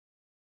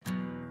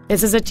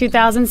This is a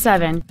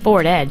 2007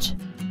 Ford Edge.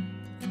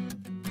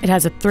 It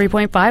has a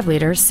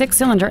 3.5-liter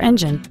six-cylinder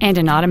engine and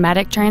an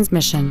automatic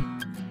transmission.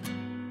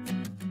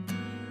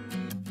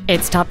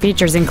 Its top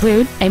features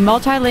include a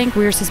multi-link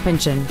rear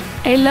suspension,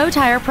 a low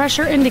tire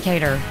pressure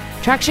indicator,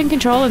 traction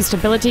control and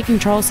stability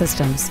control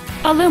systems,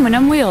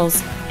 aluminum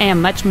wheels,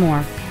 and much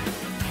more.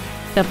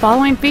 The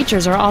following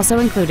features are also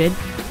included: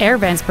 air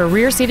vents for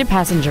rear-seated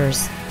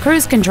passengers,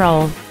 cruise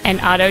control, an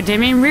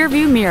auto-dimming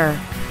rear-view mirror,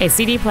 a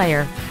CD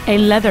player, a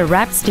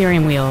leather-wrapped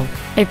steering wheel,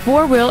 a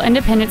four-wheel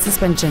independent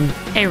suspension,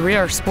 a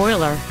rear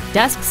spoiler,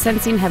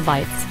 dusk-sensing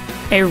headlights,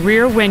 a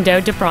rear window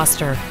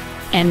defroster,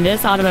 and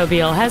this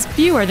automobile has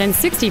fewer than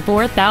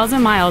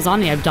 64,000 miles on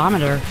the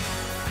odometer.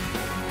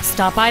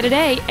 Stop by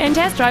today and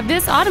test drive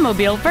this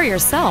automobile for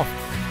yourself.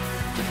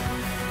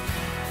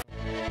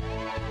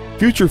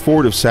 Future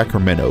Ford of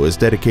Sacramento is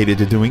dedicated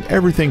to doing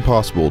everything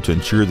possible to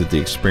ensure that the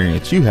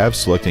experience you have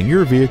selecting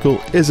your vehicle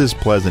is as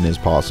pleasant as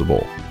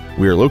possible.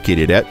 We are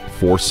located at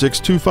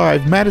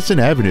 4625 Madison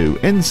Avenue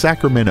in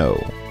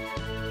Sacramento.